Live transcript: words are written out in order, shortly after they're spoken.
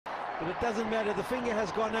but it doesn't matter. The finger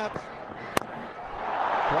has gone up.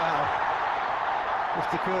 Wow.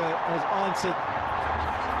 Iftikhar has answered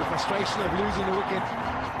the frustration of losing the wicket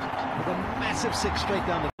with a massive six straight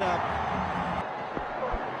down the top.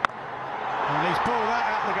 And he's pulled that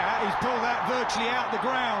out the ground. He's pulled that virtually out the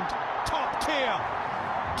ground. Top tier.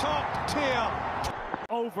 Top tier.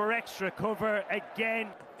 Over extra cover again.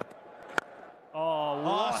 Oh,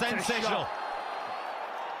 what sensational.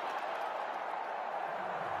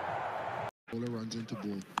 Bowler runs into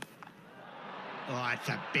ball. Oh, it's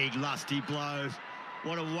a big lusty blow.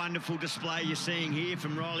 What a wonderful display you're seeing here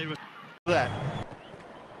from Riley. That.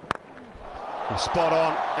 Spot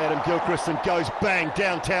on, Adam Gilchrist, and goes bang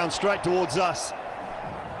downtown straight towards us.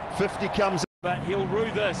 50 comes. But he'll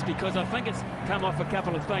rue this because I think it's come off a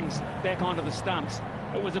couple of things back onto the stumps.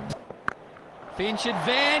 It was a... Finch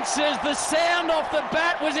advances. The sound off the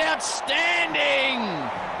bat was outstanding.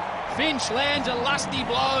 Finch lands a lusty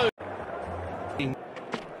blow.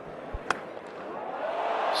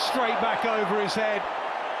 Straight back over his head.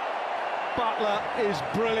 Butler is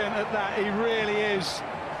brilliant at that. He really is.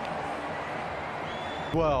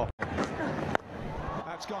 Well,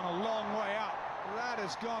 that's gone a long way up. That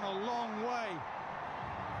has gone a long way.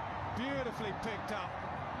 Beautifully picked up.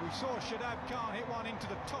 We saw Shadab Khan hit one into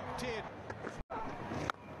the top tier.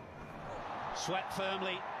 Swept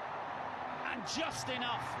firmly, and just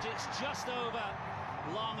enough. It's just over.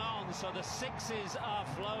 Long on, so the sixes are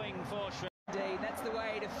flowing for Shred. Indeed, that's the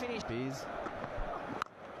way to finish.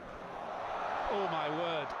 Oh my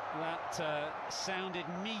word, that sounded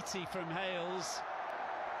meaty from Hales.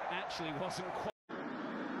 Actually wasn't quite.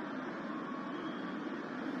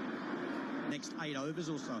 Next 8 overs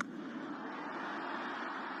or so.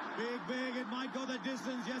 Big, it might go the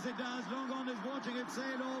distance. Yes, it does. Long on is watching it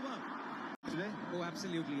sail over. Today? Oh,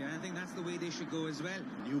 absolutely. I think that's the way they should go as well.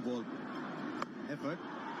 New ball. Effort.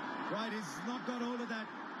 Right, he's not got hold of that.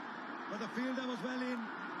 But the fielder was well in.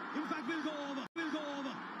 In fact, we'll go over.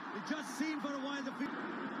 It just seemed for a while the field.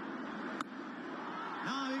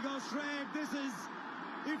 Now he goes straight. This is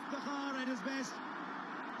Iftikhar at his best.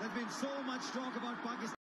 There's been so much talk about Pakistan.